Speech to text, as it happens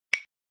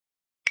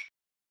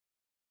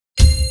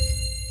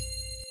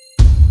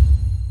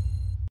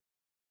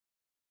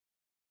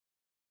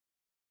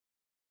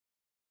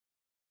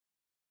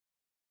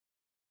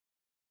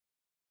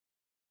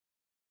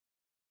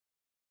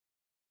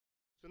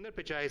Sundar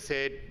Pichai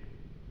said,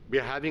 we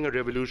are having a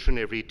revolution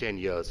every 10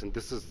 years, and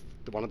this is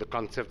one of the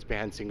concepts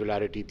behind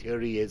singularity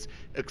theory is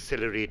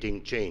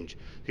accelerating change.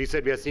 He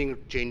said we are seeing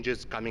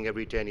changes coming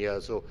every 10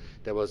 years. So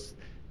there was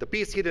the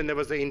PC, then there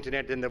was the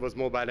internet, then there was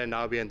mobile, and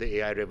now we're in the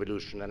AI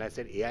revolution. And I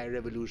said, AI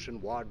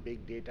revolution, what?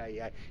 Big data,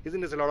 AI?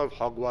 Isn't this a lot of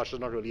hogwash? It's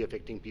not really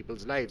affecting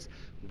people's lives.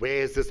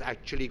 Where is this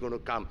actually going to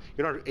come?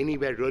 You're not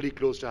anywhere really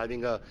close to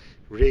having a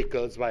Ray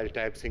Kurzweil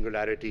type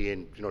singularity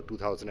in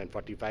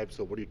 2045.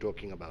 So what are you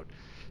talking about?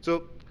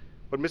 So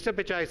what Mr.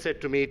 Pichai said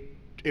to me,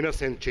 in a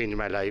sense, changed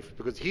my life,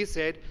 because he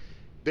said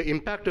the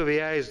impact of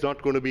AI is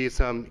not going to be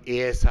some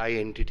ASI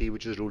entity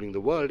which is ruling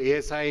the world.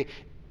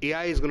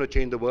 AI is going to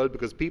change the world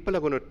because people are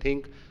going to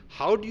think,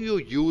 how do you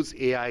use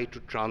AI to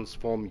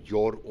transform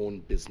your own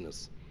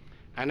business?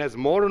 And as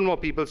more and more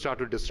people start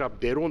to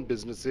disrupt their own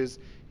businesses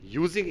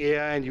using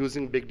AI and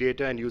using big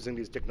data and using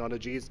these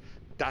technologies,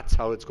 that's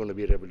how it's going to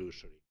be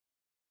revolutionary.